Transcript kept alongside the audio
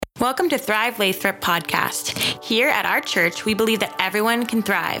Welcome to Thrive Lathrop podcast. Here at our church, we believe that everyone can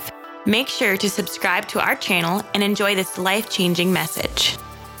thrive. Make sure to subscribe to our channel and enjoy this life-changing message.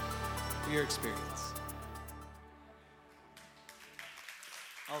 Your experience.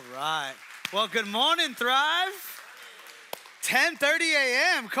 All right. Well, good morning, Thrive. 10:30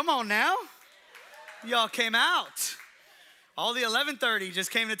 a.m. Come on now. Y'all came out. All the 11:30 just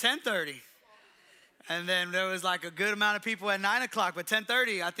came to 10:30. And then there was like a good amount of people at 9 o'clock, but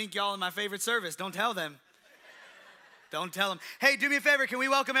 10:30, I think y'all in my favorite service. Don't tell them. Don't tell them. Hey, do me a favor. Can we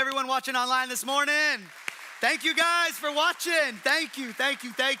welcome everyone watching online this morning? Thank you guys for watching. Thank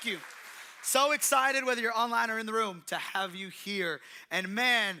you. So excited, whether you're online or in the room, to have you here. And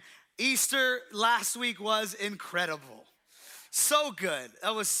man, Easter last week was incredible. So good.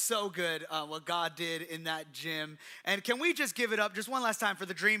 That was so good what God did in that gym. And can we just give it up just one last time for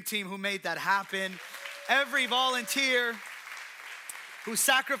the dream team who made that happen? Every volunteer who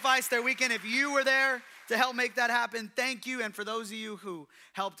sacrificed their weekend. If you were there to help make that happen, thank you. And for those of you who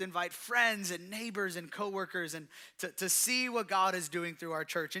helped invite friends and neighbors and coworkers and to see what God is doing through our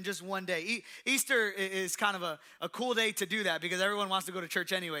church in just one day. Easter is kind of a cool day to do that because everyone wants to go to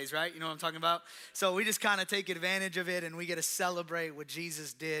church anyways, right? You know what I'm talking about? So we just kind of take advantage of it and we get to celebrate what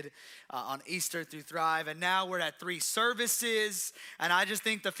Jesus did on Easter through Thrive. And now we're at 3 services and I just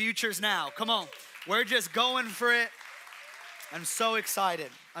think the future's now. Come on, we're just going for it. I'm so excited.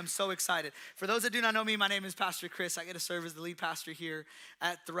 For those that do not know me, my name is Pastor Chris. I get to serve as the lead pastor here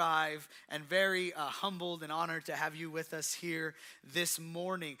at Thrive and very humbled and honored to have you with us here this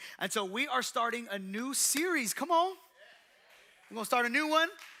morning. And so we are starting a new series. Come on. We're going to start a new one.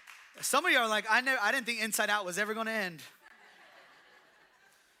 Some of you are like, I didn't think Inside Out was ever going to end.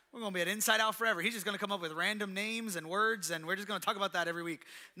 We're going to be at Inside Out forever. He's just going to come up with random names and words, and we're just going to talk about that every week.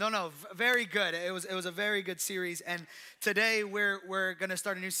 No, very good. It was a very good series, and today we're going to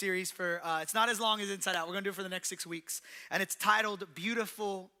start a new series for, it's not as long as Inside Out. We're going to do it for the next 6 weeks, and it's titled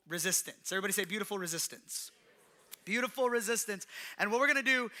Beautiful Resistance. Everybody say Beautiful Resistance. Beautiful Resistance. And what we're going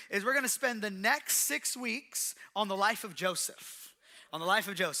to do is we're going to spend the next 6 weeks on the life of Joseph.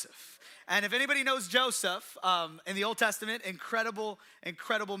 And if anybody knows Joseph in the Old Testament, incredible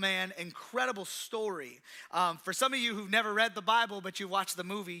man, incredible story. For some of you who've never read the Bible, but you've watched the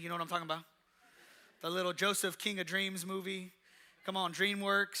movie, you know what I'm talking about? The little Joseph King of Dreams movie. Come on,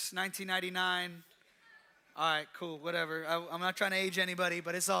 DreamWorks, 1999. All right, cool, whatever. I'm not trying to age anybody,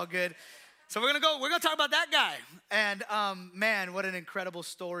 but it's all good. So we're gonna talk about that guy. And man, what an incredible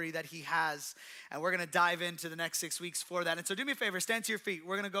story that he has. And we're gonna dive into the next 6 weeks for that. And so do me a favor, stand to your feet.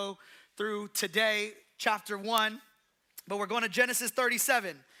 We're gonna go through today, chapter 1, but we're going to Genesis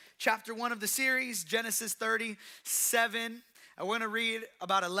 37. Chapter 1 of the series, Genesis 37. And we're going to read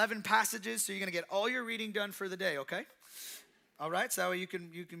about 11 passages, so you're going to get all your reading done for the day, okay? All right, so that way you can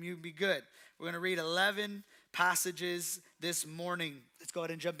be good. We're going to read 11 passages this morning. Let's go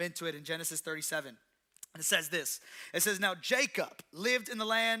ahead and jump into it in Genesis 37. And it says this. It says, now Jacob lived in the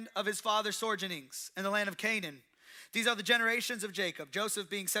land of his father's sojournings, in the land of Canaan. These are the generations of Jacob. Joseph,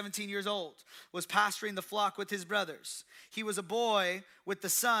 being 17 years old, was pasturing the flock with his brothers. He was a boy with the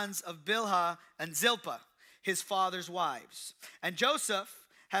sons of Bilhah and Zilpah, his father's wives. And Joseph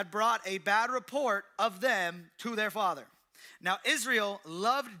had brought a bad report of them to their father. Now Israel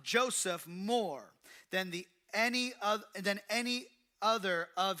loved Joseph more than any other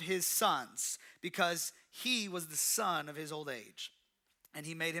of his sons, because he was the son of his old age. And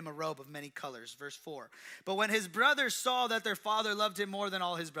he made him a robe of many colors. Verse 4. But when his brothers saw that their father loved him more than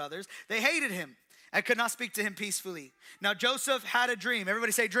all his brothers, they hated him and could not speak to him peacefully. Now Joseph had a dream.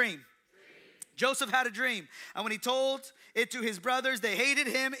 Everybody say dream. Joseph had a dream. And when he told it to his brothers, they hated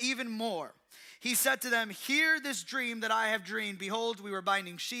him even more. He said to them, hear this dream that I have dreamed. Behold, we were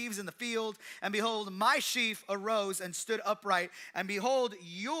binding sheaves in the field. And behold, my sheaf arose and stood upright. And behold,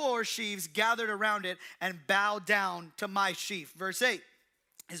 your sheaves gathered around it and bowed down to my sheaf. Verse 8.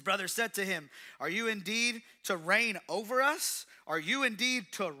 His brother said to him, are you indeed to reign over us? Are you indeed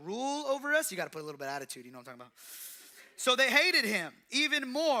to rule over us? You got to put a little bit of attitude, you know what I'm talking about. So they hated him even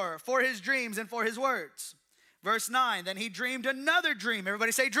more for his dreams and for his words. Verse 9, then he dreamed another dream.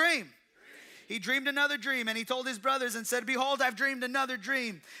 Everybody say dream. He dreamed another dream, and he told his brothers and said, behold, I've dreamed another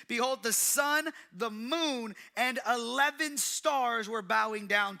dream. Behold, the sun, the moon, and 11 stars were bowing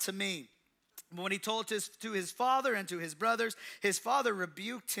down to me. But when he told to his father and to his brothers, his father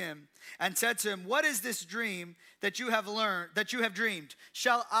rebuked him and said to him, what is this dream that you have dreamed?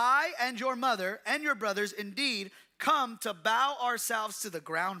 Shall I and your mother and your brothers indeed come to bow ourselves to the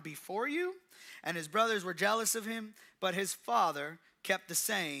ground before you? And his brothers were jealous of him, but his father kept the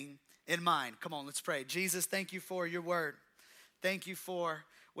saying in mind. Come on, let's pray. Jesus, thank you for your word. Thank you for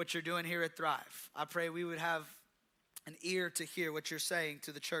what you're doing here at Thrive. I pray we would have an ear to hear what you're saying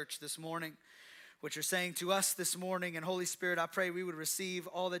to the church this morning, what you're saying to us this morning. And Holy Spirit, I pray we would receive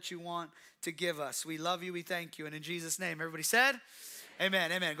all that you want to give us. We love you, we thank you, and in Jesus' name, everybody said,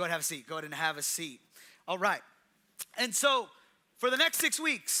 amen, amen. Go ahead and have a seat. Go ahead and have a seat. All right. And so for the next 6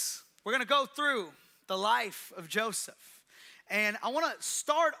 weeks, we're going to go through the life of Joseph. And I want to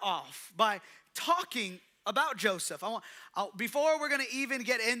start off by talking about Joseph. Before we're going to even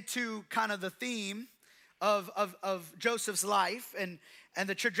get into kind of the theme of Joseph's life and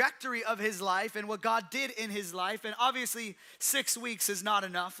the trajectory of his life and what God did in his life. And obviously 6 weeks is not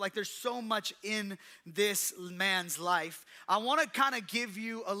enough. Like there's so much in this man's life. I want to kind of give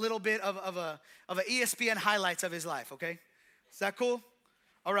you a little bit of a ESPN highlights of his life, okay? Is that cool?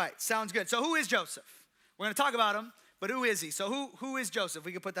 All right, sounds good. So who is Joseph? We're going to talk about him, but who is he? So who is Joseph?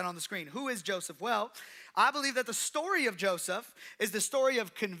 We can put that on the screen. Who is Joseph? Well, I believe that the story of Joseph is the story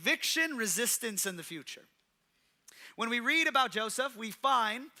of conviction, resistance, and the future. When we read about Joseph, we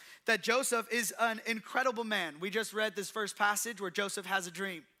find that Joseph is an incredible man. We just read this first passage where Joseph has a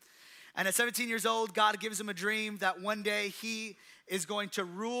dream. And at 17 years old, God gives him a dream that one day he is going to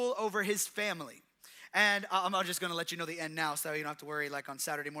rule over his family. And I'm just going to let you know the end now so you don't have to worry like on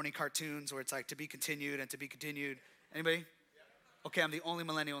Saturday morning cartoons where it's like to be continued and to be continued. Anybody? Okay, I'm the only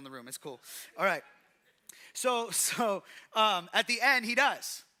millennial in the room. It's cool. All right. So at the end, he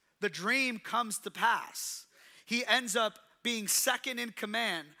does. The dream comes to pass. He ends up being second in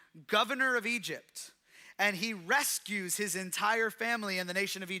command, governor of Egypt, and he rescues his entire family and the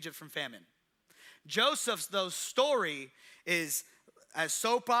nation of Egypt from famine. Joseph's, though, story is as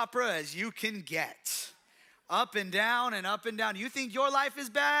soap opera as you can get. Up and down and up and down. You think your life is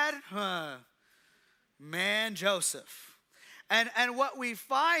bad? Man, Joseph. And what we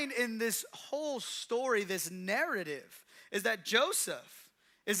find in this whole story, this narrative, is that Joseph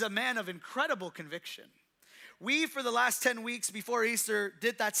is a man of incredible conviction. We, for the last 10 weeks before Easter,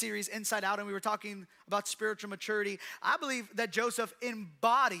 did that series Inside Out, and we were talking about spiritual maturity. I believe that Joseph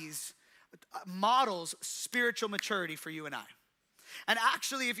models spiritual maturity for you and I. And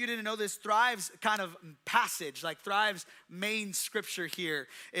actually, if you didn't know this, Thrive's kind of passage, like Thrive's main scripture here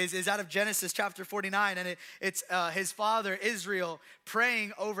is out of Genesis chapter 49. And it's his father, Israel,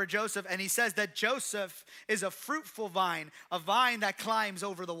 praying over Joseph. And he says that Joseph is a fruitful vine, a vine that climbs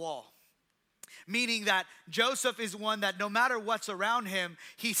over the wall. Meaning that Joseph is one that no matter what's around him,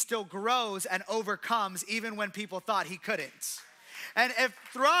 he still grows and overcomes even when people thought he couldn't. And if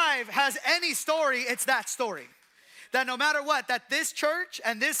Thrive has any story, it's that story. That no matter what, that this church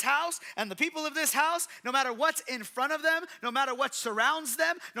and this house and the people of this house, no matter what's in front of them, no matter what surrounds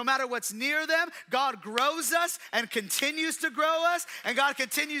them, no matter what's near them, God grows us and continues to grow us, and God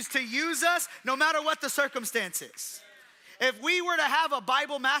continues to use us no matter what the circumstances. If we were to have a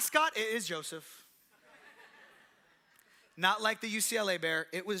Bible mascot, it is Joseph. Not like the UCLA Bear,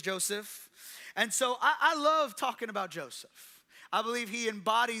 it was Joseph. And so I love talking about Joseph. I believe he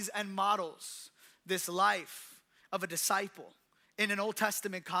embodies and models this life of a disciple in an Old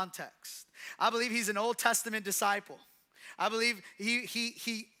Testament context. I believe he's an Old Testament disciple. I believe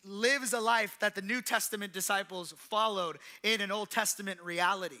he lives a life that the New Testament disciples followed in an Old Testament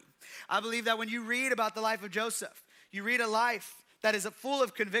reality. I believe that when you read about the life of Joseph, you read a life that is full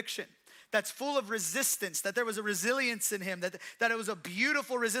of conviction, that's full of resistance, that there was a resilience in him, that it was a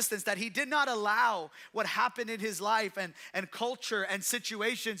beautiful resistance, that he did not allow what happened in his life and culture and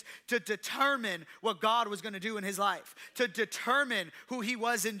situations to determine what God was going to do in his life, to determine who he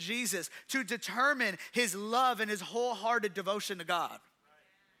was in Jesus, to determine his love and his wholehearted devotion to God.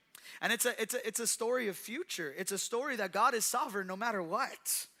 And it's a story of future. It's a story that God is sovereign no matter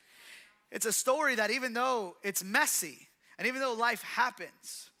what. It's a story that even though it's messy and even though life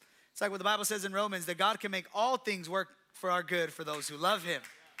happens, it's like what the Bible says in Romans, that God can make all things work for our good for those who love him.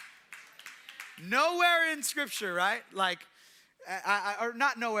 Nowhere in scripture, right? Like, or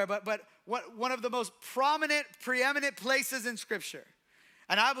not nowhere, but one of the most prominent, preeminent places in scripture.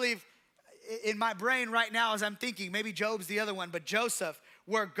 And I believe in my brain right now as I'm thinking, maybe Job's the other one, but Joseph,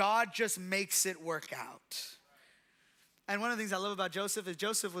 where God just makes it work out. And one of the things I love about Joseph is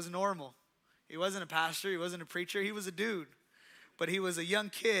Joseph was normal. He wasn't a pastor, he wasn't a preacher, he was a dude. But he was a young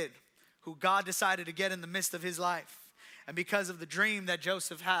kid who God decided to get in the midst of his life. And because of the dream that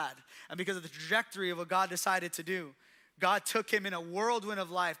Joseph had, and because of the trajectory of what God decided to do, God took him in a whirlwind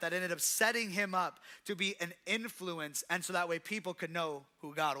of life that ended up setting him up to be an influence, and so that way people could know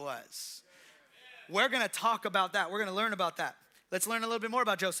who God was. We're going to talk about that. We're going to learn about that. Let's learn a little bit more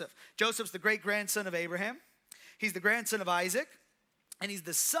about Joseph. Joseph's the great-grandson of Abraham. He's the grandson of Isaac, and he's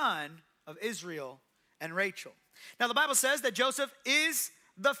the son of Israel and Rachel. Now, the Bible says that Joseph is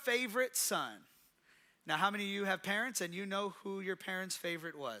the favorite son? Now, how many of you have parents and you know who your parents'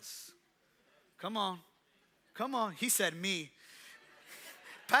 favorite was? Come on. Come on. He said me.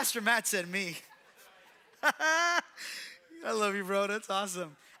 Pastor Matt said me. I love you, bro. That's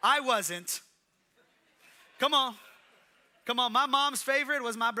awesome. I wasn't. Come on. Come on. My mom's favorite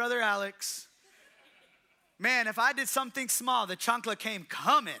was my brother Alex. Man, if I did something small, the chancla came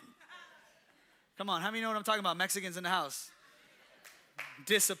coming. Come on. How many know what I'm talking about? Mexicans in the house.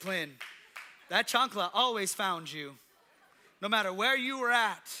 Discipline. That chancla always found you. No matter where you were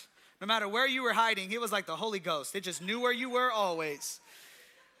at, no matter where you were hiding, it was like the Holy Ghost. It just knew where you were always.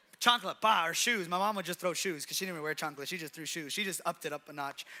 Chancla, or shoes. My mom would just throw shoes because she didn't even wear chancla. She just threw shoes. She just upped it up a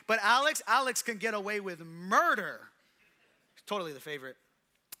notch. But Alex can get away with murder. Totally the favorite.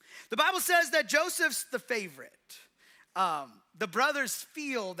 The Bible says that Joseph's the favorite. The brothers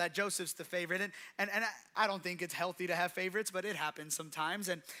feel that Joseph's the favorite, and I don't think it's healthy to have favorites, but it happens sometimes.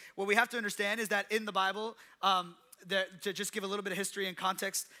 And what we have to understand is that in the Bible, to just give a little bit of history and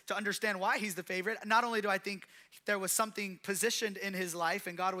context to understand why he's the favorite, not only do I think there was something positioned in his life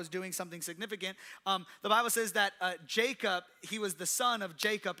and God was doing something significant, the Bible says that Jacob, he was the son of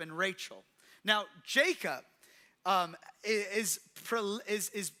Jacob and Rachel. Now, Jacob is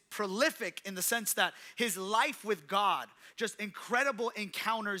prolific in the sense that his life with God, just incredible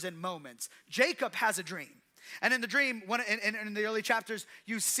encounters and moments. Jacob has a dream. And in the dream, in the early chapters,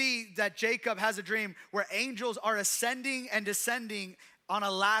 you see that Jacob has a dream where angels are ascending and descending on a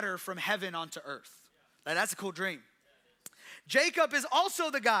ladder from heaven onto earth. Now, that's a cool dream. Jacob is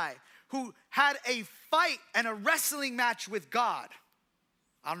also the guy who had a fight and a wrestling match with God.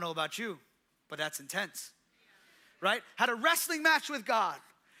 I don't know about you, but that's intense. Right? Had a wrestling match with God.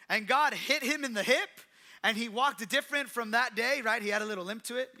 And God hit him in the hip. And he walked different from that day, right? He had a little limp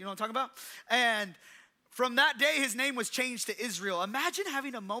to it. You know what I'm talking about? And from that day, his name was changed to Israel. Imagine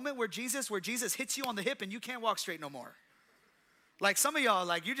having a moment where Jesus hits you on the hip and you can't walk straight no more. Like some of y'all,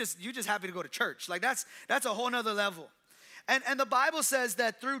 like you just happy to go to church. Like that's a whole nother level. And the Bible says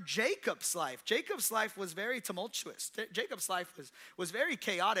that through Jacob's life was very tumultuous. Jacob's life was very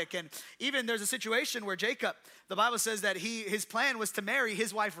chaotic. And even there's a situation where Jacob, the Bible says that his plan was to marry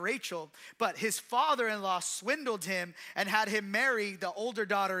his wife Rachel, but his father-in-law swindled him and had him marry the older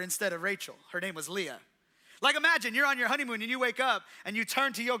daughter instead of Rachel. Her name was Leah. Like imagine you're on your honeymoon and you wake up and you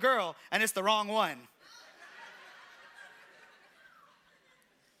turn to your girl and it's the wrong one.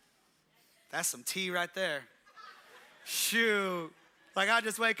 That's some tea right there. Shoot. Like I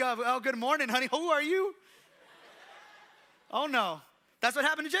just wake up. Oh, good morning, honey. Who are you? Oh no. That's what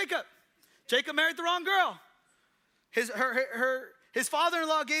happened to Jacob. Jacob married the wrong girl. His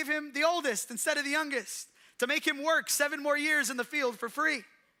father-in-law gave him the oldest instead of the youngest to make him work 7 more years in the field for free.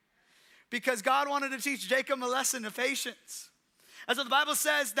 Because God wanted to teach Jacob a lesson of patience. And so the Bible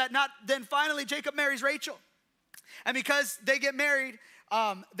says that then finally Jacob marries Rachel. And because they get married,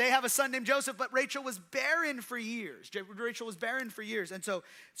 they have a son named Joseph, but Rachel was barren for years. And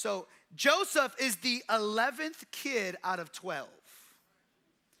so Joseph is the 11th kid out of 12.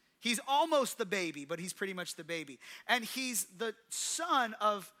 He's almost the baby, but he's pretty much the baby. And he's the son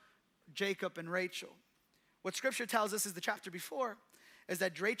of Jacob and Rachel. What scripture tells us is the chapter before is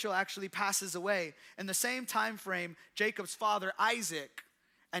that Rachel actually passes away. In the same time frame, Jacob's father, Isaac,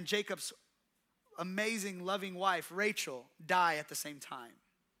 and Jacob's amazing, loving wife, Rachel, die at the same time.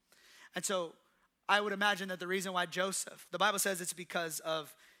 And so I would imagine that the reason why Joseph, the Bible says it's because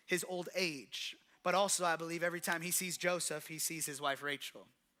of his old age. But also I believe every time he sees Joseph, he sees his wife, Rachel.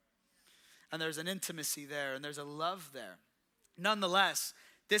 And there's an intimacy there and there's a love there. Nonetheless,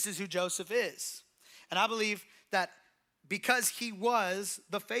 this is who Joseph is. And I believe that because he was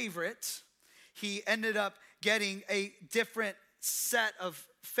the favorite, he ended up getting a different set of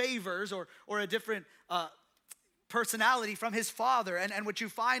favors or a different personality from his father. And what you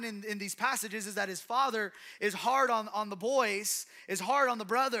find in these passages is that his father is hard on the boys, is hard on the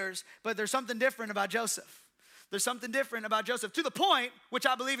brothers, but there's something different about Joseph. There's something different about Joseph to the point, which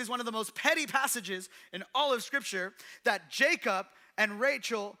I believe is one of the most petty passages in all of Scripture, that Jacob and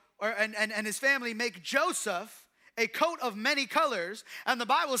Rachel and his family make Joseph a coat of many colors. And the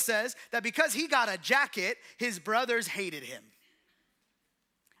Bible says that because he got a jacket, his brothers hated him.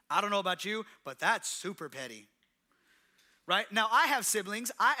 I don't know about you, but that's super petty. Right? Now, I have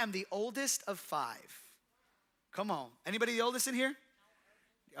siblings. I am the oldest of 5. Come on. Anybody the oldest in here?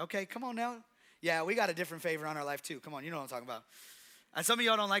 Okay, come on now. Yeah, we got a different favor on our life too. Come on, you know what I'm talking about. And some of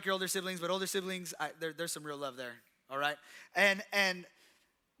y'all don't like your older siblings, but older siblings, there's some real love there. All right?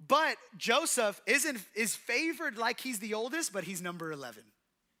 But Joseph is favored like he's the oldest, but he's number 11.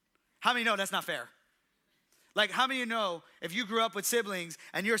 How many know that's not fair? Like, how many of you know if you grew up with siblings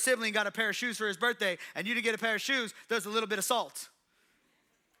and your sibling got a pair of shoes for his birthday and you didn't get a pair of shoes, there's a little bit of salt.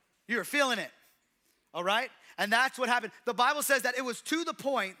 You were feeling it, all right? And that's what happened. The Bible says that it was to the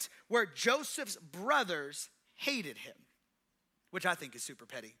point where Joseph's brothers hated him, which I think is super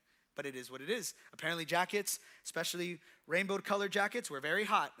petty, but it is what it is. Apparently jackets, especially rainbow-colored jackets, were very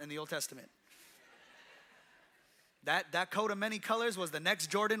hot in the Old Testament. That coat of many colors was the next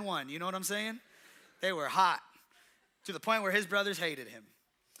Jordan 1, you know what I'm saying? They were hot to the point where his brothers hated him.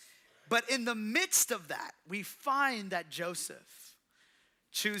 But in the midst of that, we find that Joseph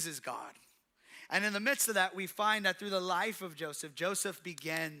chooses God. And in the midst of that, we find that through the life of Joseph, Joseph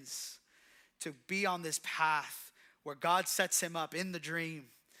begins to be on this path where God sets him up in the dream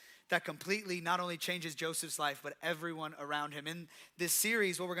that completely not only changes Joseph's life, but everyone around him. In this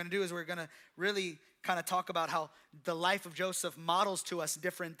series, what we're going to do is we're going to really kind of talk about how the life of Joseph models to us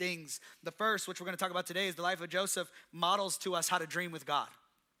different things. The first, which we're going to talk about today, is the life of Joseph models to us how to dream with God.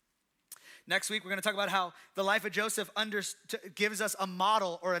 Next week, we're going to talk about how the life of Joseph gives us a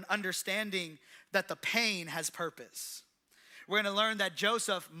model or an understanding that the pain has purpose. We're going to learn that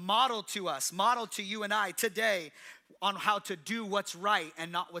Joseph modeled to you and I today on how to do what's right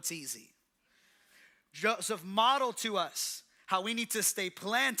and not what's easy. Joseph modeled to us how we need to stay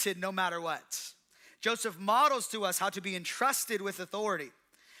planted no matter what. Joseph models to us how to be entrusted with authority.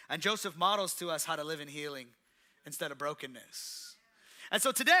 And Joseph models to us how to live in healing instead of brokenness. And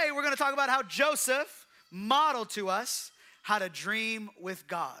so today we're going to talk about how Joseph modeled to us how to dream with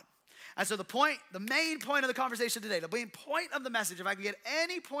God. And so the main point of the conversation today, the main point of the message, if I could get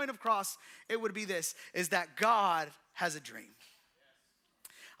any point across, it would be this, is that God has a dream.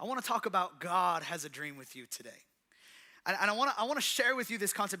 I want to talk about God has a dream with you today. And I want to share with you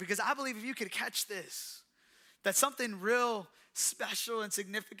this concept because I believe if you could catch this, that something real special and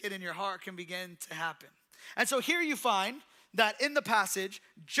significant in your heart can begin to happen. And so here you find that in the passage,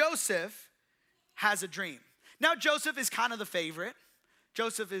 Joseph has a dream. Now, Joseph is kind of the favorite.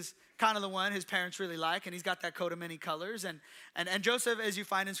 Joseph is kind of the one his parents really like, and he's got that coat of many colors. And Joseph, as you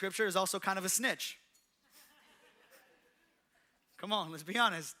find in Scripture, is also kind of a snitch. Come on, let's be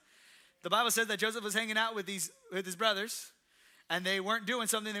honest. The Bible says that Joseph was hanging out with his brothers, and they weren't doing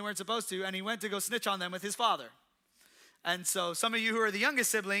something they weren't supposed to, and he went to go snitch on them with his father. And so some of you who are the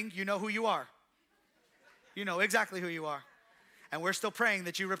youngest sibling, you know who you are. You know exactly who you are. And we're still praying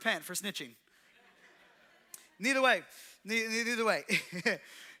that you repent for snitching. Neither way.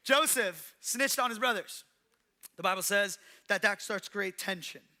 Joseph snitched on his brothers. The Bible says that starts to create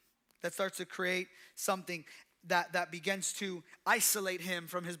tension. That starts to create something that begins to isolate him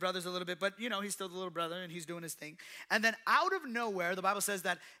from his brothers a little bit. But, he's still the little brother and he's doing his thing. And then out of nowhere, the Bible says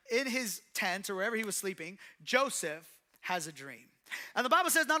that in his tent or wherever he was sleeping, Joseph has a dream. And the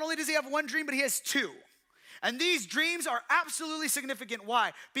Bible says not only does he have one dream, but he has two. And these dreams are absolutely significant.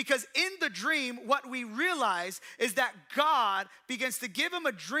 Why? Because in the dream, what we realize is that God begins to give him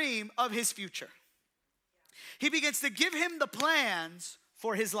a dream of his future. He begins to give him the plans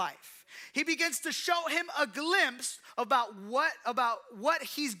for his life. He begins to show him a glimpse about what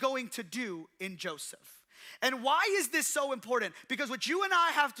he's going to do in Joseph. And why is this so important? Because what you and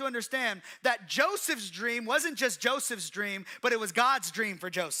I have to understand, that Joseph's dream wasn't just Joseph's dream, but it was God's dream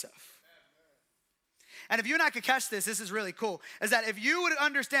for Joseph. And if you and I could catch this is really cool, is that if you would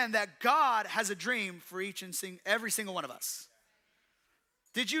understand that God has a dream for every single one of us.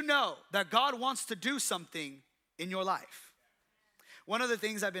 Did you know that God wants to do something in your life? One of the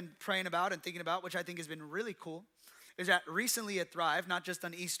things I've been praying about and thinking about, which I think has been really cool, is that recently at Thrive, not just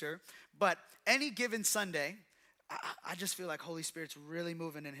on Easter, but any given Sunday, I just feel like Holy Spirit's really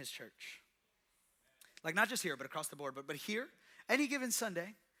moving in his church. Like not just here, but across the board. But here, any given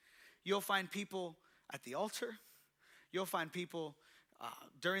Sunday, you'll find people at the altar. You'll find people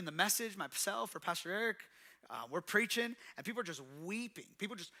during the message, myself or Pastor Eric, we're preaching, and people are just weeping.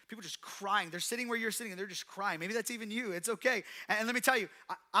 People just crying. They're sitting where you're sitting, and they're just crying. Maybe that's even you. It's okay. And let me tell you,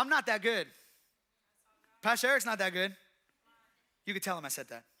 I'm not that good. Pastor Eric's not that good. You could tell him I said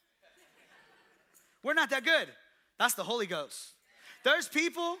that. We're not that good. That's the Holy Ghost. There's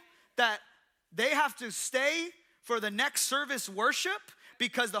people that they have to stay for the next service worship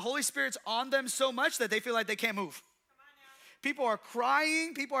because the Holy Spirit's on them so much that they feel like they can't move. People are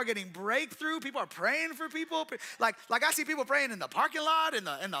crying. People are getting breakthrough. People are praying for people. Like I see people praying in the parking lot, in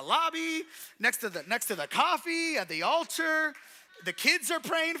the lobby, next to the coffee, at the altar. The kids are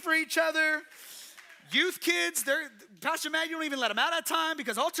praying for each other. Youth kids, Pastor Matt, you don't even let them out at time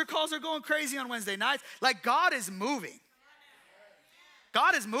because altar calls are going crazy on Wednesday nights. Like God is moving.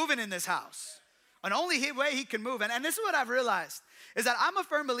 God is moving in this house. And only way he can move. And this is what I've realized, is that I'm a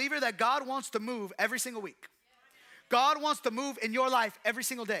firm believer that God wants to move every single week. God wants to move in your life every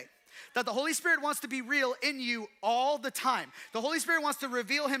single day. That the Holy Spirit wants to be real in you all the time. The Holy Spirit wants to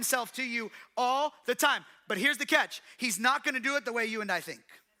reveal himself to you all the time. But here's the catch. He's not going to do it the way you and I think.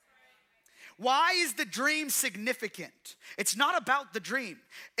 Why is the dream significant? It's not about the dream.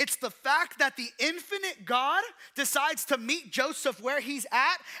 It's the fact that the infinite God decides to meet Joseph where he's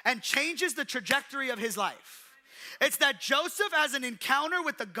at and changes the trajectory of his life. It's that Joseph has an encounter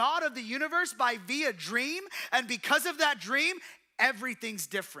with the God of the universe via dream, and because of that dream, everything's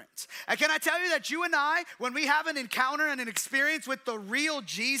different. And can I tell you that you and I, when we have an encounter and an experience with the real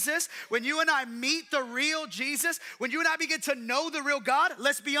Jesus, when you and I meet the real Jesus, when you and I begin to know the real God,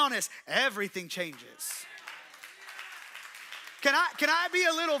 let's be honest, everything changes. Can I be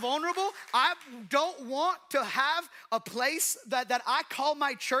a little vulnerable? I don't want to have a place that I call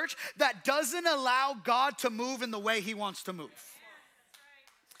my church that doesn't allow God to move in the way he wants to move.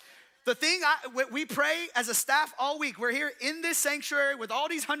 The thing, we pray as a staff all week. We're here in this sanctuary with all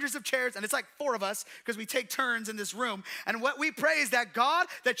these hundreds of chairs, and it's like 4 of us because we take turns in this room. And what we pray is that God,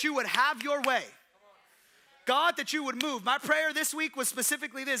 that you would have your way. God, that you would move. My prayer this week was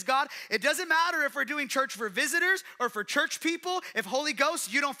specifically this: God, it doesn't matter if we're doing church for visitors or for church people. If Holy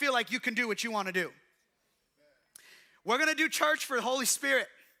Ghost, you don't feel like you can do what you want to do. We're going to do church for the Holy Spirit.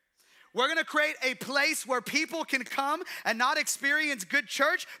 We're going to create a place where people can come and not experience good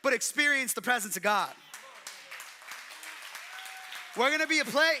church, but experience the presence of God. We're going to be a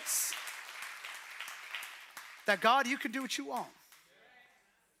place that, God, you can do what you want.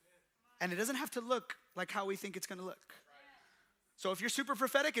 And it doesn't have to look like how we think it's going to look. So if you're super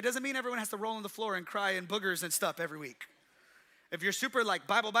prophetic, it doesn't mean everyone has to roll on the floor and cry in boogers and stuff every week. If you're super like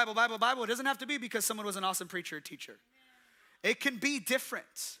Bible, it doesn't have to be because someone was an awesome preacher or teacher. It can be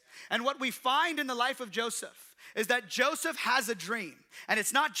different. And what we find in the life of Joseph is that Joseph has a dream. And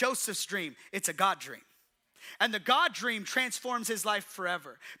it's not Joseph's dream, it's a God dream. And the God dream transforms his life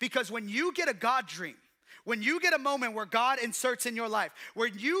forever. Because when you get a God dream, when you get a moment where God inserts in your life, where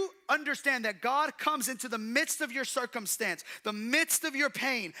you understand that God comes into the midst of your circumstance, the midst of your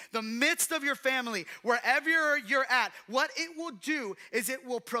pain, the midst of your family, wherever you're at, what it will do is it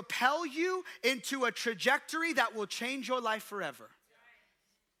will propel you into a trajectory that will change your life forever.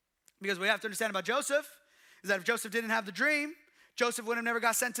 Because what we have to understand about Joseph is that if Joseph didn't have the dream, Joseph would have never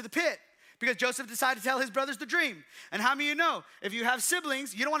got sent to the pit. Because Joseph decided to tell his brothers the dream. And how many of you know, if you have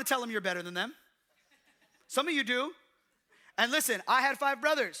siblings, you don't want to tell them you're better than them. Some of you do. And listen, I had 5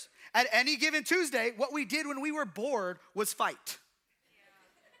 brothers. At any given Tuesday, what we did when we were bored was fight.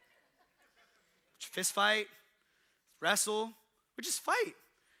 Fist fight, wrestle, we just fight.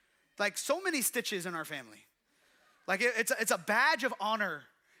 Like so many stitches in our family. Like it's a badge of honor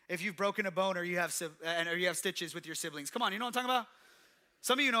if you've broken a bone or you have stitches with your siblings. Come on, you know what I'm talking about?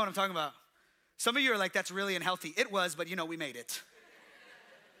 Some of you know what I'm talking about. Some of you are like, that's really unhealthy. It was, but we made it.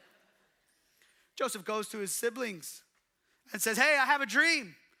 Joseph goes to his siblings and says, hey, I have a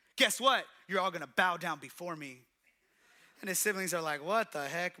dream. Guess what? You're all gonna bow down before me. And his siblings are like, what the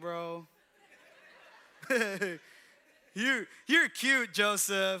heck, bro? You're cute,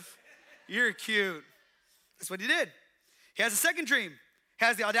 Joseph. You're cute. That's what he did. He has a second dream. He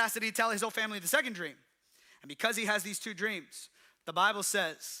has the audacity to tell his whole family the second dream. And because he has these 2 dreams, the Bible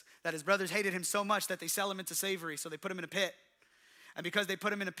says that his brothers hated him so much that they sell him into slavery, so they put him in a pit. And because they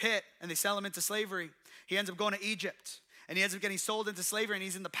put him in a pit and they sell him into slavery, he ends up going to Egypt. And he ends up getting sold into slavery, and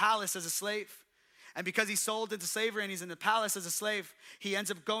he's in the palace as a slave. And because he's sold into slavery and he's in the palace as a slave, he ends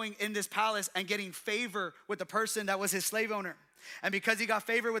up going in this palace and getting favor with the person that was his slave owner. And because he got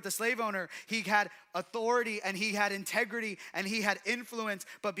favor with the slave owner, he had authority and he had integrity and he had influence.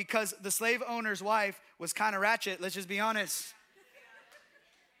 But because the slave owner's wife was kind of ratchet, let's just be honest,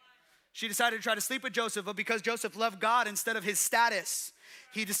 she decided to try to sleep with Joseph, but because Joseph loved God instead of his status,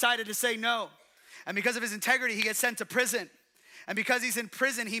 he decided to say no. And because of his integrity, he gets sent to prison. And because he's in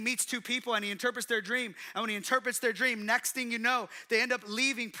prison, he meets 2 people and he interprets their dream. And when he interprets their dream, next thing you know, they end up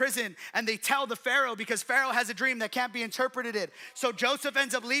leaving prison and they tell the Pharaoh because Pharaoh has a dream that can't be interpreted. So Joseph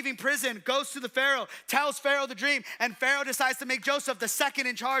ends up leaving prison, goes to the Pharaoh, tells Pharaoh the dream, and Pharaoh decides to make Joseph the second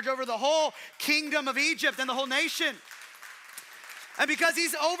in charge over the whole kingdom of Egypt and the whole nation. And because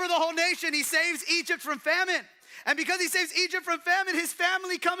he's over the whole nation, he saves Egypt from famine. And because he saves Egypt from famine, his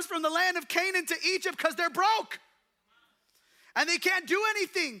family comes from the land of Canaan to Egypt because they're broke. And they can't do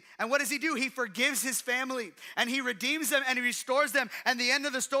anything. And what does he do? He forgives his family and he redeems them and he restores them. And the end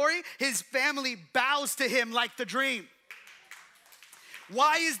of the story, his family bows to him like the dream.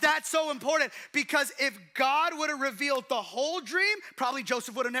 Why is that so important? Because if God would have revealed the whole dream, probably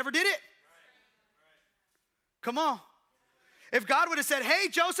Joseph would have never did it. Come on. If God would have said, hey,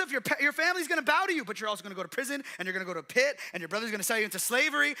 Joseph, your family's gonna bow to you, but you're also gonna go to prison, and you're gonna go to a pit, and your brother's gonna sell you into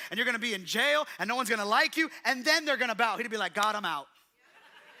slavery, and you're gonna be in jail, and no one's gonna like you, and then they're gonna bow. He'd be like, God, I'm out.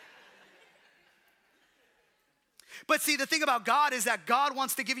 But see, the thing about God is that God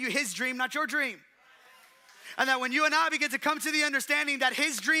wants to give you his dream, not your dream. And that when you and I begin to come to the understanding that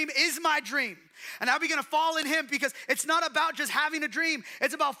his dream is my dream, and I begin to fall in him, because it's not about just having a dream.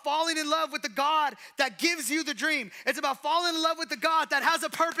 It's about falling in love with the God that gives you the dream. It's about falling in love with the God that has a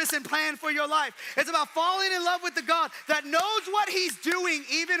purpose and plan for your life. It's about falling in love with the God that knows what he's doing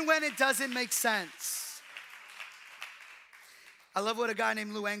even when it doesn't make sense. I love what a guy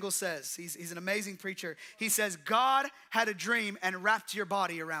named Lou Engle says. He's an amazing preacher. He says, God had a dream and wrapped your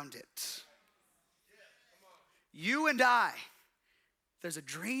body around it. You and I, there's a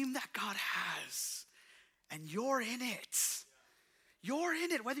dream that God has, and you're in it. You're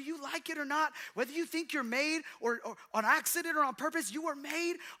in it, whether you like it or not, whether you think you're made or on accident or on purpose, you were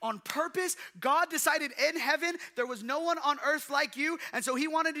made on purpose. God decided in heaven there was no one on earth like you, and so he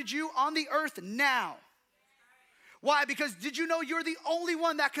wanted you on the earth now. Why? Because did you know you're the only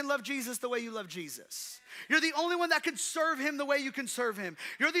one that can love Jesus the way you love Jesus? You're the only one that can serve him the way you can serve him.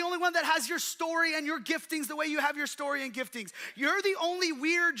 You're the only one that has your story and your giftings the way you have your story and giftings. You're the only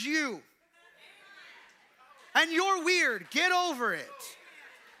weird you. And you're weird. Get over it.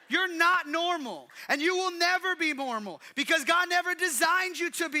 You're not normal, and you will never be normal, because God never designed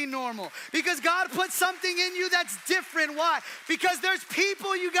you to be normal, because God put something in you that's different. Why? Because there's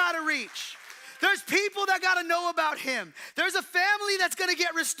people you got to reach. There's people that got to know about him. There's a family that's going to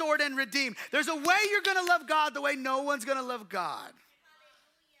get restored and redeemed. There's a way you're going to love God the way no one's going to love God.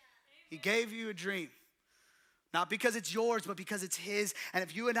 He gave you a dream. Not because it's yours, but because it's his. And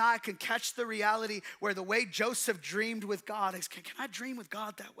if you and I can catch the reality where the way Joseph dreamed with God is, can I dream with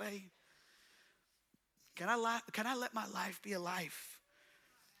God that way? Can I let my life be a life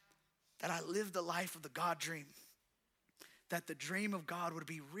that I live the life of the God dream? That the dream of God would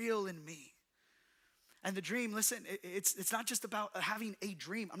be real in me. And the dream, listen, it's not just about having a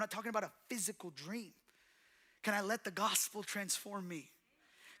dream. I'm not talking about a physical dream. Can I let the gospel transform me?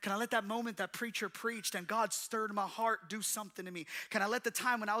 Can I let that moment that preacher preached and God stirred my heart do something to me? Can I let the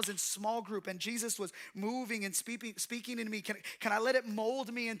time when I was in small group and Jesus was moving and speaking into me, can I let it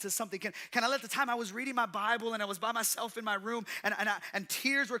mold me into something? Can I let the time I was reading my Bible and I was by myself in my room and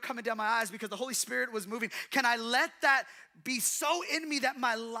tears were coming down my eyes because the Holy Spirit was moving? Can I let that be so in me that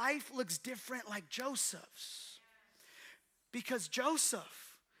my life looks different like Joseph's? Because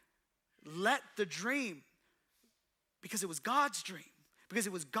Joseph let the dream, because it was God's dream, because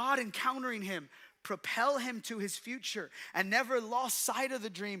it was God encountering him, propel him to his future, and never lost sight of the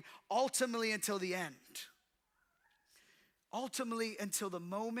dream ultimately until the end. Ultimately until the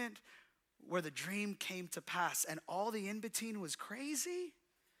moment where the dream came to pass, and all the in-between was crazy,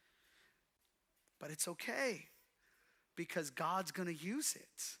 but it's okay, because God's gonna use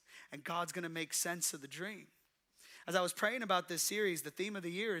it, and God's gonna make sense of the dream. As I was praying about this series, the theme of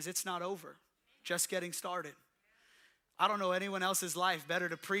the year is it's not over, just getting started. I don't know anyone else's life better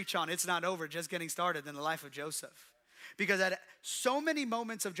to preach on it's not over, just getting started, than the life of Joseph. Because at so many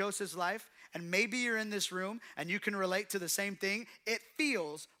moments of Joseph's life, and maybe you're in this room and you can relate to the same thing, it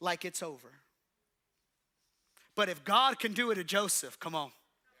feels like it's over. But if God can do it to Joseph, come on.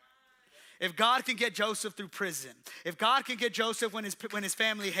 If God can get Joseph through prison, if God can get Joseph when his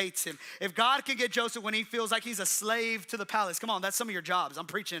family hates him, if God can get Joseph when he feels like he's a slave to the palace, come on, that's some of your jobs. I'm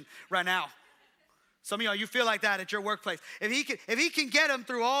preaching right now. Some of y'all, you feel like that at your workplace. If he can get him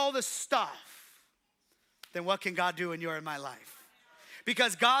through all the stuff, then what can God do in your and my life?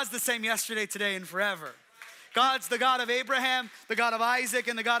 Because God's the same yesterday, today, and forever. God's the God of Abraham, the God of Isaac,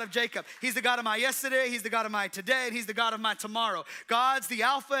 and the God of Jacob. He's the God of my yesterday, he's the God of my today, and he's the God of my tomorrow. God's the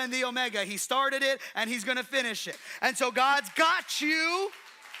Alpha and the Omega. He started it, and he's gonna finish it. And so God's got you,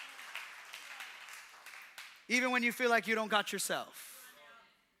 even when you feel like you don't got yourself.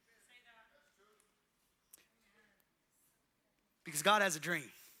 Because God has a dream.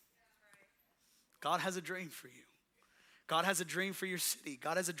 God has a dream for you. God has a dream for your city.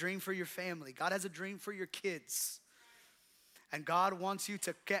 God has a dream for your family. God has a dream for your kids. And God wants you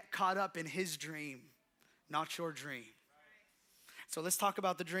to get caught up in his dream, not your dream. So let's talk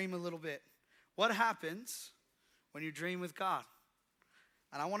about the dream a little bit. What happens when you dream with God?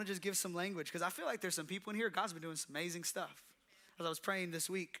 And I want to just give some language, because I feel like there's some people in here, God's been doing some amazing stuff. As I was praying this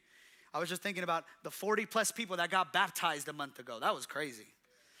week, I was just thinking about the 40 plus people that got baptized a month ago. That was crazy.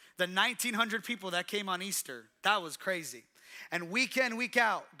 The 1,900 people that came on Easter. That was crazy. And week in, week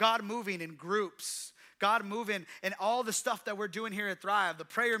out, God moving in groups. God moving in all the stuff that we're doing here at Thrive, the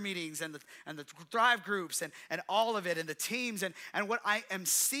prayer meetings and the Thrive groups and all of it and the teams. And what I am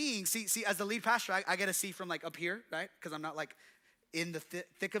seeing, see, as the lead pastor, I get to see from like up here, right? Because I'm not like in the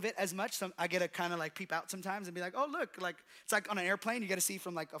thick of it as much. So I get to kind of like peep out sometimes and be like, oh, look, like it's like on an airplane, you get to see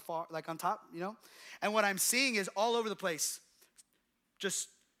from like afar, like on top, you know? And what I'm seeing is all over the place, just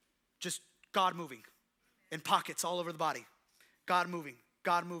God moving in pockets all over the body. God moving,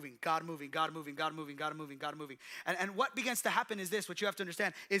 God moving, God moving, God moving, God moving, God moving, God moving. And what begins to happen is this, what you have to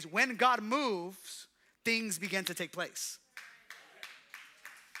understand is when God moves, things begin to take place.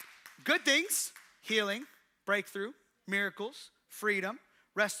 Good things, healing, breakthrough, miracles, freedom,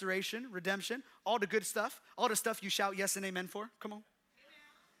 restoration, redemption, all the good stuff, all the stuff you shout yes and amen for. Come on.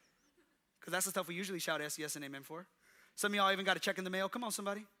 Because that's the stuff we usually shout yes and amen for. Some of y'all even got a check in the mail. Come on,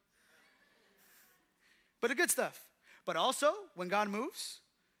 somebody. But the good stuff. But also, when God moves,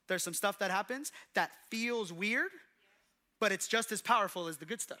 there's some stuff that happens that feels weird, but it's just as powerful as the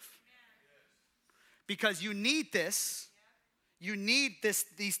good stuff. Because you need this. You need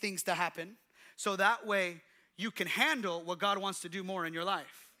these things to happen so that way you can handle what God wants to do more in your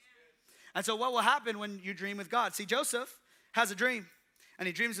life. And so what will happen when you dream with God? See, Joseph has a dream, and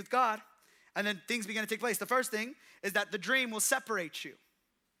he dreams with God, and then things begin to take place. The first thing is that the dream will separate you.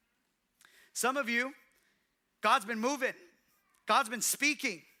 Some of you, God's been moving. God's been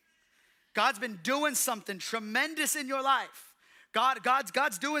speaking. God's been doing something tremendous in your life.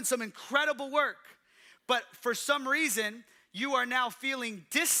 God's doing some incredible work. But for some reason, you are now feeling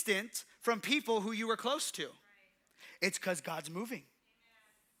distant from people who you were close to. It's because God's moving.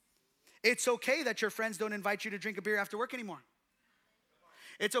 It's okay that your friends don't invite you to drink a beer after work anymore.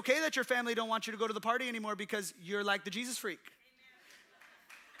 It's okay that your family don't want you to go to the party anymore because you're like the Jesus freak.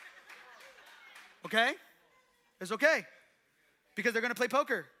 Okay? It's okay. Because they're going to play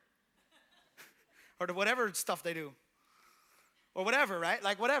poker. Or whatever stuff they do. Or whatever, right?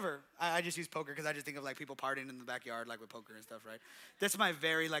 Like whatever. I just use poker because I just think of like people partying in the backyard like with poker and stuff, right? That's my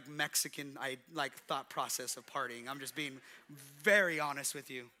very like Mexican thought process of partying. I'm just being very honest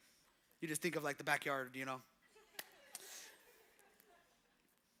with you. You just think of like the backyard, you know.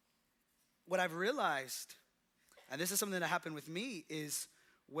 What I've realized, and this is something that happened with me, is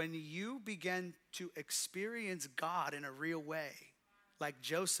when you begin to experience God in a real way, like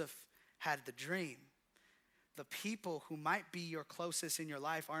Joseph had the dream, the people who might be your closest in your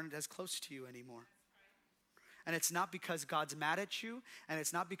life aren't as close to you anymore. And it's not because God's mad at you, and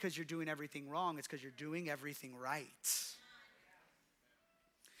it's not because you're doing everything wrong, it's because you're doing everything right.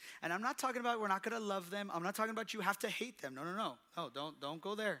 And I'm not talking about we're not gonna love them. I'm not talking about you have to hate them. No. No, don't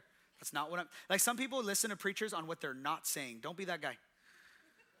go there. That's not what I'm, like some people listen to preachers on what they're not saying. Don't be that guy.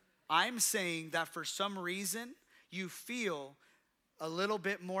 I'm saying that for some reason, you feel a little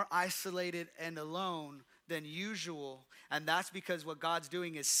bit more isolated and alone than usual. And that's because what God's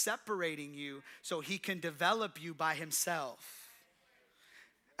doing is separating you so he can develop you by himself.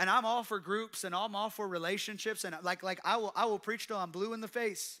 And I'm all for groups and I'm all for relationships. And like I will preach till I'm blue in the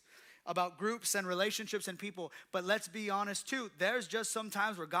face about groups and relationships and people. But let's be honest too. There's just some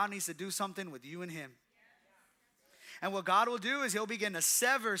times where God needs to do something with you and him. And what God will do is he'll begin to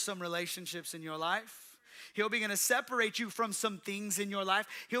sever some relationships in your life. He'll begin to separate you from some things in your life.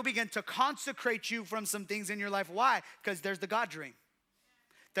 He'll begin to consecrate you from some things in your life. Why? Because there's the God dream.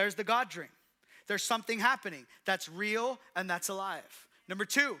 There's the God dream. There's something happening that's real and that's alive. Number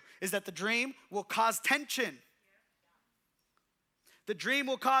two is that the dream will cause tension. The dream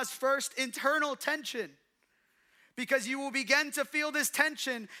will cause first internal tension. Because you will begin to feel this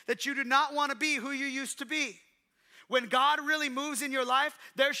tension that you do not want to be who you used to be. When God really moves in your life,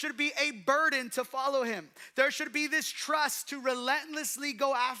 there should be a burden to follow him. There should be this trust to relentlessly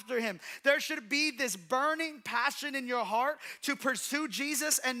go after him. There should be this burning passion in your heart to pursue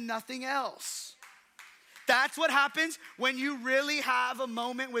Jesus and nothing else. That's what happens when you really have a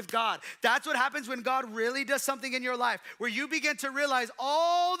moment with God. That's what happens when God really does something in your life, where you begin to realize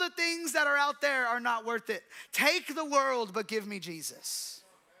all the things that are out there are not worth it. Take the world, but give me Jesus.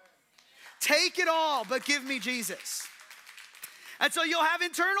 Take it all, but give me Jesus. And so you'll have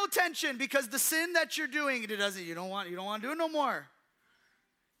internal tension because the sin that you're doing, you don't want to do it no more.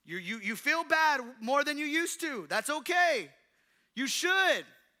 You feel bad more than you used to. That's okay. You should,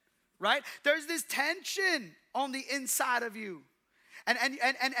 right? There's this tension on the inside of you.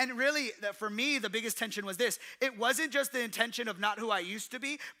 And really, for me, the biggest tension was this. It wasn't just the intention of not who I used to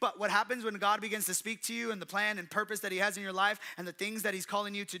be, but what happens when God begins to speak to you and the plan and purpose that he has in your life and the things that he's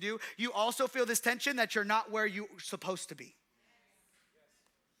calling you to do, you also feel this tension that you're not where you're supposed to be.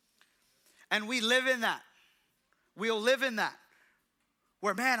 And we live in that. We'll live in that.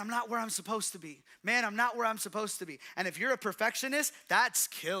 where, man, I'm not where I'm supposed to be. Man, I'm not where I'm supposed to be. And if you're a perfectionist, that's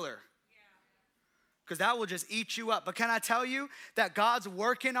killer. Because that will just eat you up. But can I tell you that God's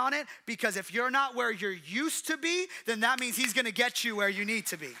working on it? Because if you're not where you're used to be, then that means he's gonna get you where you need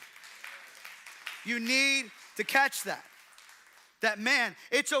to be. You need to catch that. That, man,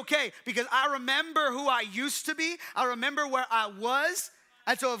 it's okay. Because I remember who I used to be. I remember where I was.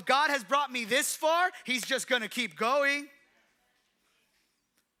 And so if God has brought me this far, he's just gonna keep going.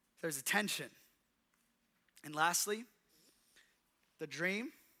 There's a tension. And lastly, the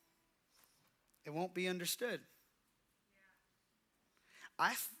dream, it won't be understood.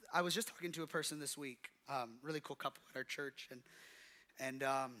 I was just talking to a person this week, really cool couple at our church, and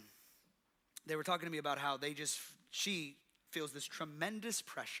they were talking to me about how she feels this tremendous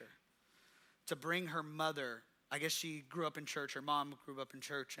pressure to bring her mother. I guess she grew up in church, her mom grew up in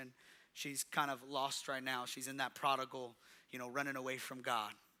church, and she's kind of lost right now. She's in that prodigal, running away from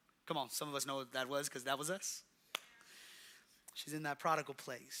God. Come on, some of us know what that was because that was us. She's in that prodigal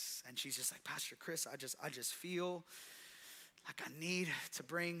place, and she's just like, Pastor Chris, I just feel like I need to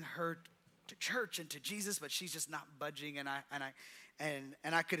bring her to church and to Jesus, but she's just not budging, and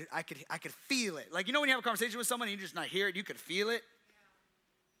I could feel it. Like, when you have a conversation with someone and you just not hear it, you could feel it.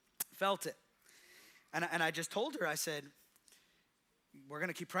 Felt it. And I just told her, I said, we're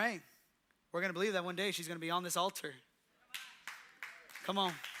gonna keep praying. We're gonna believe that one day she's gonna be on this altar. Come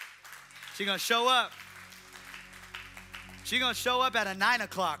on. She's gonna show up. She's gonna show up at a 9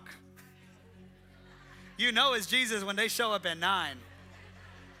 o'clock. It's Jesus when they show up at 9.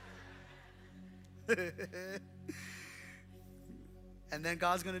 And then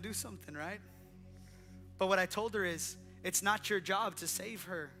God's gonna do something, right? But what I told her is, it's not your job to save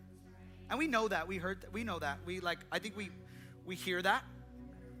her. And we know that, we know that. I think we hear that,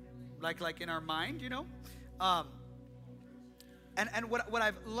 like in our mind, And what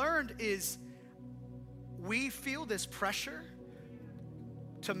I've learned is we feel this pressure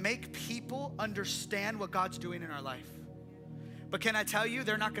to make people understand what God's doing in our life. But can I tell you,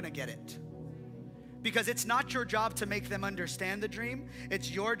 they're not gonna get it. Because it's not your job to make them understand the dream.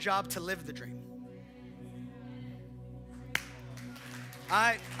 It's your job to live the dream.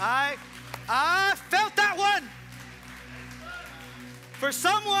 I felt that one. For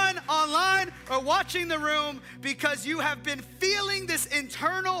someone online or watching the room, because you have been feeling this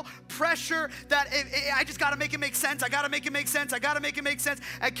internal pressure that I just gotta make it make sense. I gotta make it make sense. I gotta make it make sense.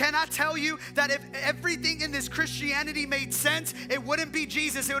 And can I tell you that if everything in this Christianity made sense, it wouldn't be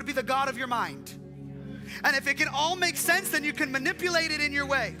Jesus, it would be the God of your mind. And if it can all make sense, then you can manipulate it in your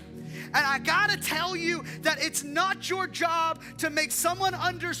way. And I gotta tell you that it's not your job to make someone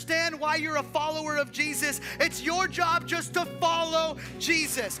understand why you're a follower of Jesus. It's your job just to follow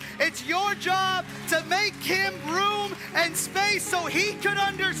Jesus. It's your job to make him room and space so he could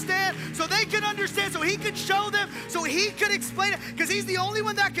understand, so they could understand, so he could show them, so he could explain it, because he's the only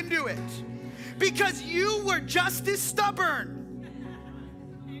one that can do it. Because you were just as stubborn.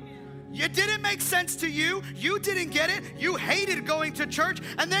 It didn't make sense to you. You didn't get it. You hated going to church.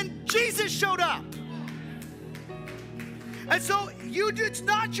 And then Jesus showed up. And so it's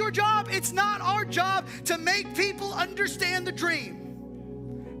not your job. It's not our job to make people understand the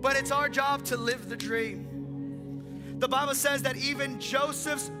dream. But it's our job to live the dream. The Bible says that even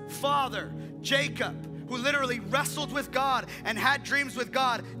Joseph's father, Jacob, who literally wrestled with God and had dreams with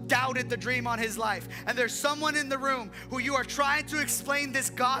God, doubted the dream on his life. And there's someone in the room who you are trying to explain this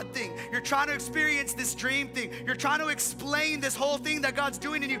God thing. You're trying to experience this dream thing. You're trying to explain this whole thing that God's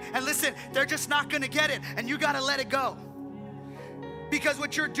doing in you. And listen, they're just not gonna get it. And you gotta let it go. Because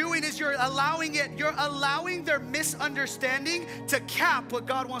what you're doing is you're allowing their misunderstanding to cap what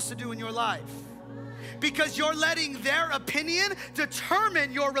God wants to do in your life. Because you're letting their opinion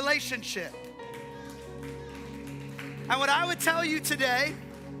determine your relationship. And what I would tell you today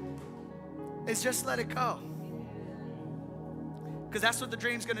is just let it go. Because that's what the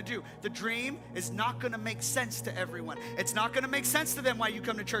dream's gonna do. The dream is not gonna make sense to everyone. It's not gonna make sense to them why you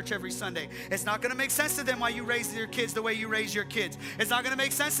come to church every Sunday. It's not gonna make sense to them why you raise your kids the way you raise your kids. It's not gonna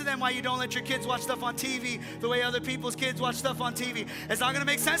make sense to them why you don't let your kids watch stuff on TV the way other people's kids watch stuff on TV. It's not gonna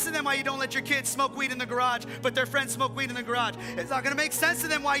make sense to them why you don't let your kids smoke weed in the garage, but their friends smoke weed in the garage. It's not gonna make sense to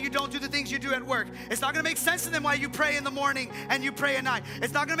them why you don't do the things you do at work. It's not gonna make sense to them why you pray in the morning and you pray at night.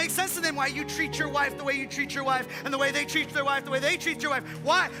 It's not gonna make sense to them why you treat your wife the way you treat your wife and the way they treat their wife the way they treat your wife.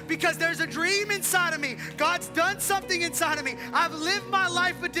 Why? Because there's a dream inside of me. God's done something inside of me. I've lived my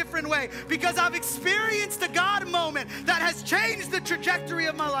life a different way because I've experienced a God moment that has changed the trajectory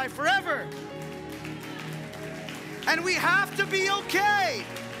of my life forever. And we have to be okay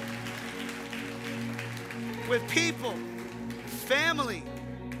with people family,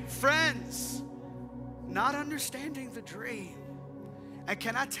 friends, not understanding the dream. And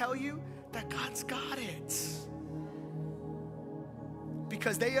can I tell you that God's got it?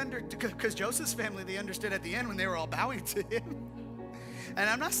 Because Joseph's family, they understood at the end when they were all bowing to him. And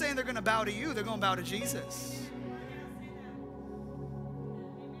I'm not saying they're going to bow to you, they're going to bow to Jesus.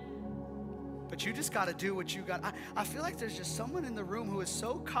 But you just got to do what you got. I feel like there's just someone in the room who is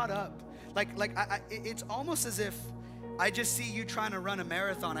so caught up. It's almost as if I just see you trying to run a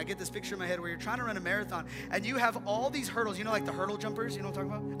marathon. I get this picture in my head where you're trying to run a marathon and you have all these hurdles, you know, like the hurdle jumpers, you know what I'm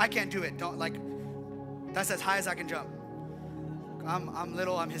talking about? I can't do it. That's as high as I can jump. I'm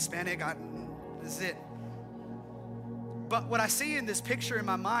little, I'm Hispanic, this is it. But what I see in this picture in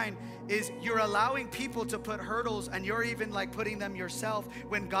my mind is you're allowing people to put hurdles, and you're even like putting them yourself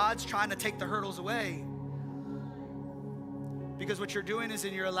when God's trying to take the hurdles away. Because what you're doing is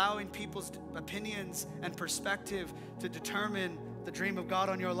you're allowing people's opinions and perspective to determine the dream of God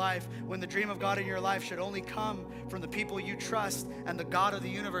on your life, when the dream of God in your life should only come from the people you trust and the God of the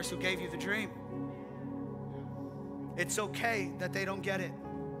universe who gave you the dream. It's okay that they don't get it.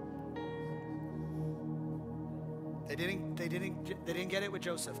 They didn't get it with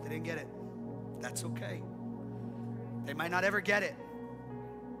Joseph. They didn't get it. That's okay. They might not ever get it.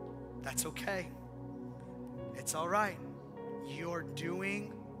 That's okay. It's all right. You're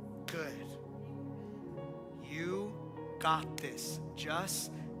doing good. You got this.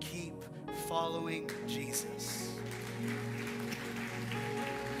 Just keep following Jesus.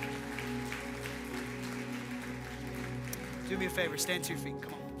 Do me a favor. Stand to your feet.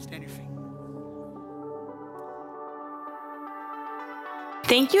 Come on. Stand to your feet.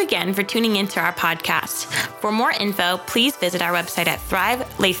 Thank you again for tuning into our podcast. For more info, please visit our website at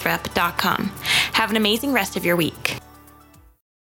thrivelathrop.com. Have an amazing rest of your week.